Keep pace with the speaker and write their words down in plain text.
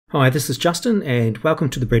Hi, this is Justin and welcome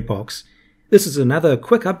to the Breadbox. This is another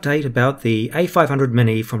quick update about the A500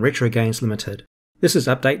 Mini from Retro Games Limited. This is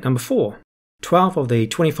update number 4. 12 of the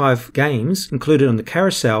 25 games included on the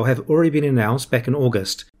carousel have already been announced back in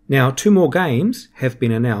August. Now 2 more games have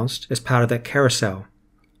been announced as part of that carousel.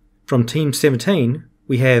 From Team 17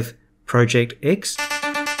 we have Project X,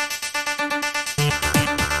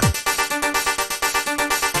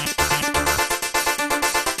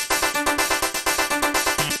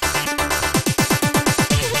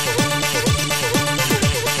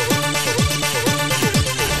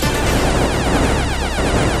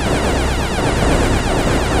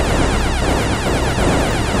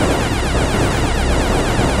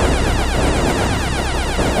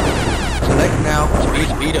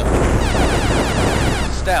 Speed up.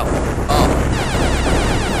 Stealth off.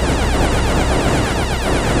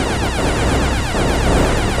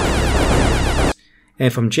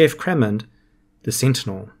 and from Jeff Crammond, The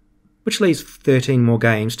Sentinel, which leaves 13 more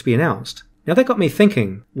games to be announced. Now that got me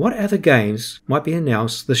thinking, what other games might be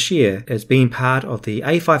announced this year as being part of the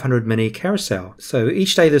A500 Mini carousel? So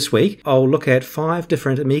each day this week, I'll look at 5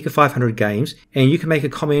 different Amiga 500 games, and you can make a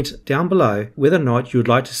comment down below whether or not you would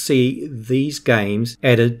like to see these games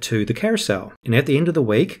added to the carousel. And at the end of the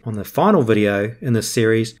week, on the final video in this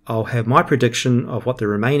series, I'll have my prediction of what the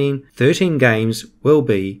remaining 13 games will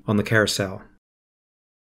be on the carousel.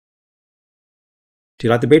 Do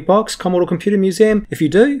you like the Breadbox Commodore Computer Museum? If you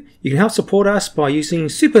do, you can help support us by using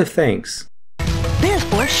Super Thanks. There's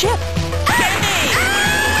Bor's ship.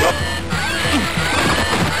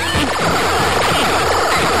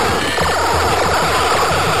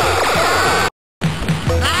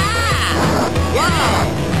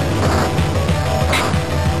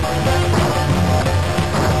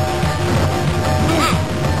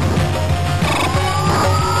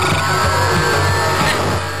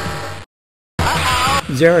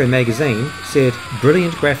 Zero Magazine said,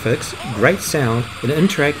 "Brilliant graphics, great sound, an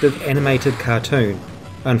interactive animated cartoon.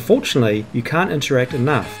 Unfortunately, you can't interact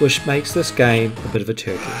enough, which makes this game a bit of a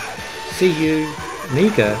turkey." CU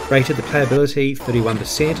Amiga rated the playability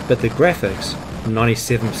 31%, but the graphics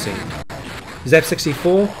 97%.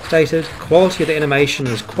 Zap64 stated, "Quality of the animation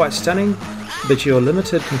is quite stunning, but your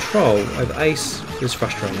limited control over Ace is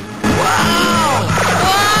frustrating."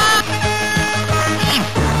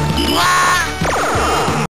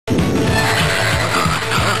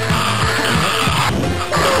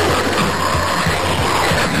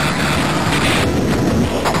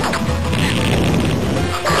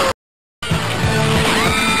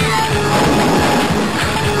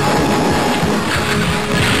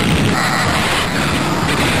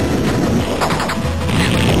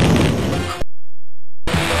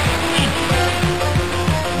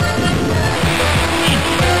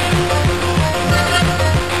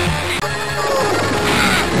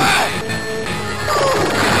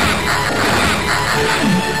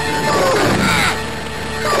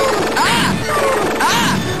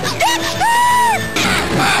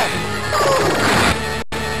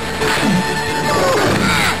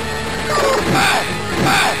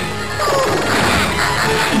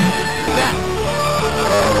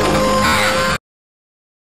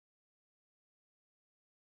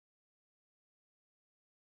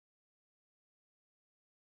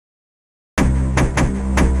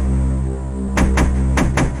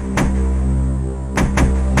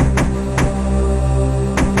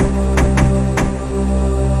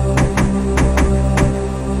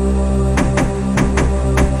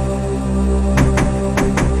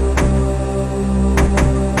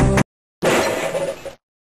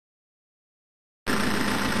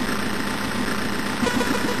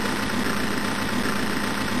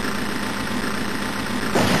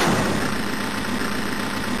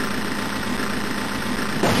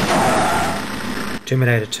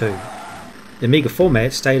 Terminator 2. The Amiga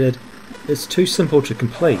format stated, "It's too simple to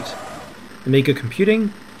complete. Amiga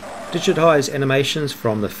computing, digitized animations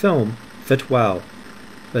from the film fit well,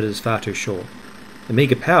 but it is far too short.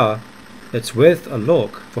 Amiga power, it's worth a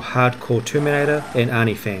look for hardcore Terminator and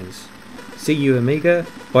Arnie fans. CU Amiga,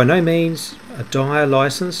 by no means a dire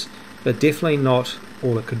license, but definitely not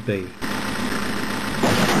all it could be."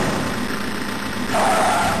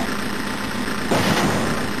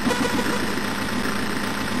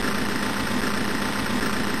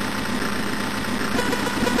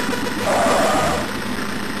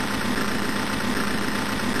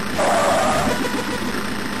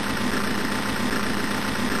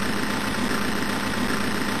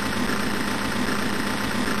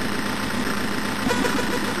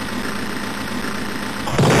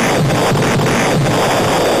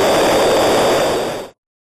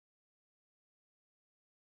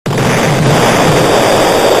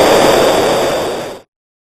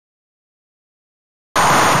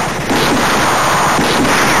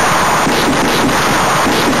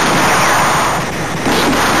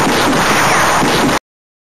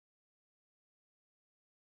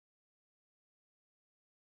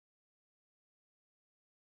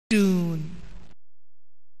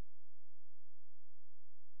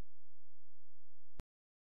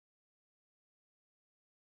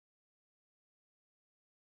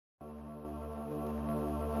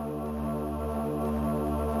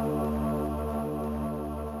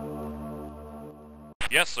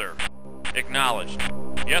 Yes, sir. Acknowledged.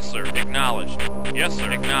 Yes, sir. Acknowledged. Yes,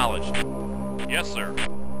 sir. Acknowledged. Yes, sir.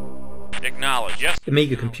 Acknowledged. Yes.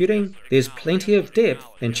 Amiga computing, there's plenty of depth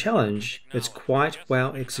and challenge that's quite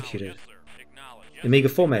well executed. Amiga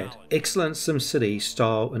format, excellent SimCity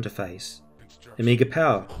style interface. Amiga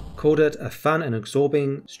Power, called it a fun and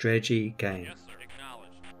absorbing strategy game.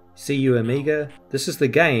 See you Amiga, this is the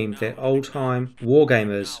game that old-time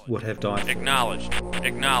wargamers would have died for. Acknowledged.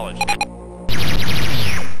 Acknowledged.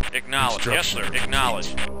 Acknowledged. Yes, sir.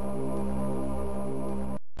 Acknowledged.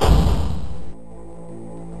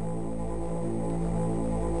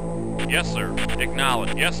 Yes, sir.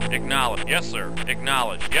 Acknowledge. Yes. Acknowledge. Yes, sir.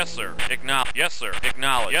 Acknowledge. Yes, sir. Acknowledge. Yes, sir.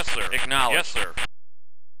 Acknowledge. Yes, sir. Acknowledge. Yes, sir.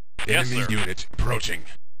 Yes, sir. Enemy unit approaching.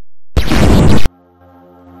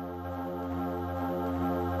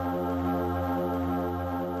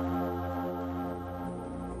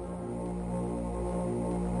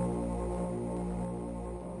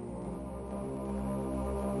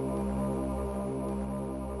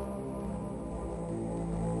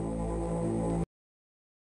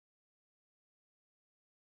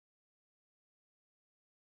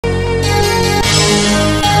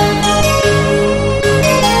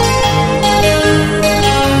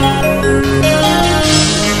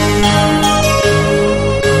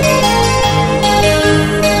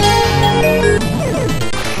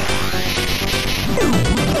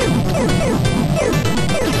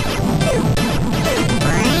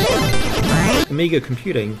 Amiga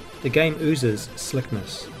computing, the game oozes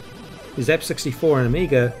slickness. Is Zap64 and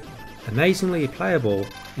Amiga amazingly playable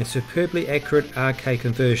and superbly accurate arcade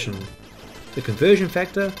conversion. The conversion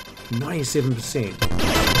factor, 97%.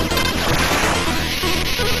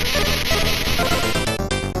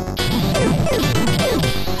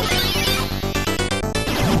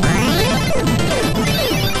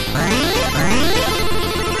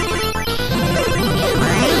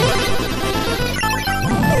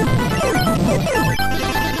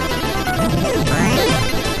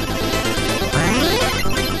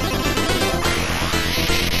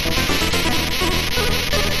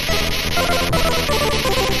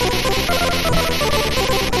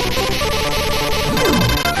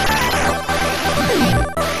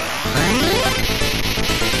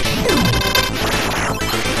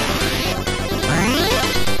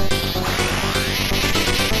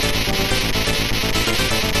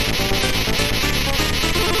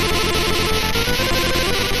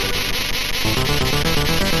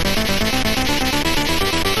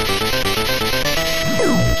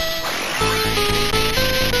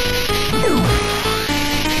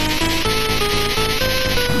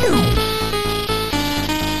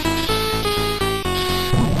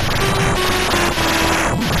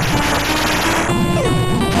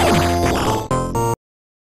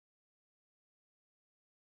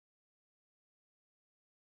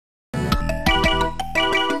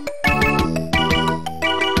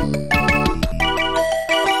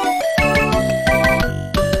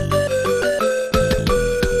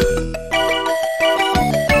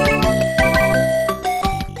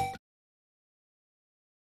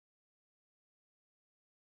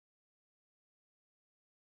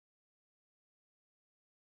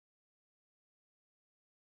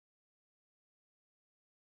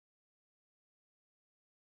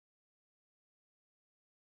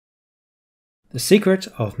 The Secret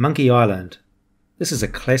of Monkey Island. This is a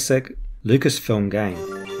classic Lucasfilm game.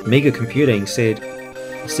 Amiga Computing said,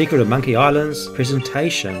 "The Secret of Monkey Island's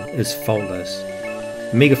presentation is faultless."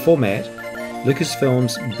 Amiga format,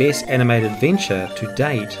 Lucasfilm's best animated adventure to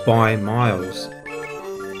date by miles.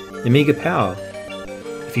 Amiga Power.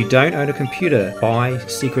 If you don't own a computer, buy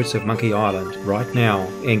Secrets of Monkey Island right now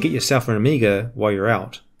and get yourself an Amiga while you're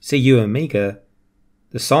out. See you Amiga.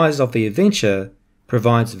 The size of the adventure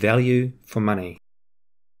provides value for money.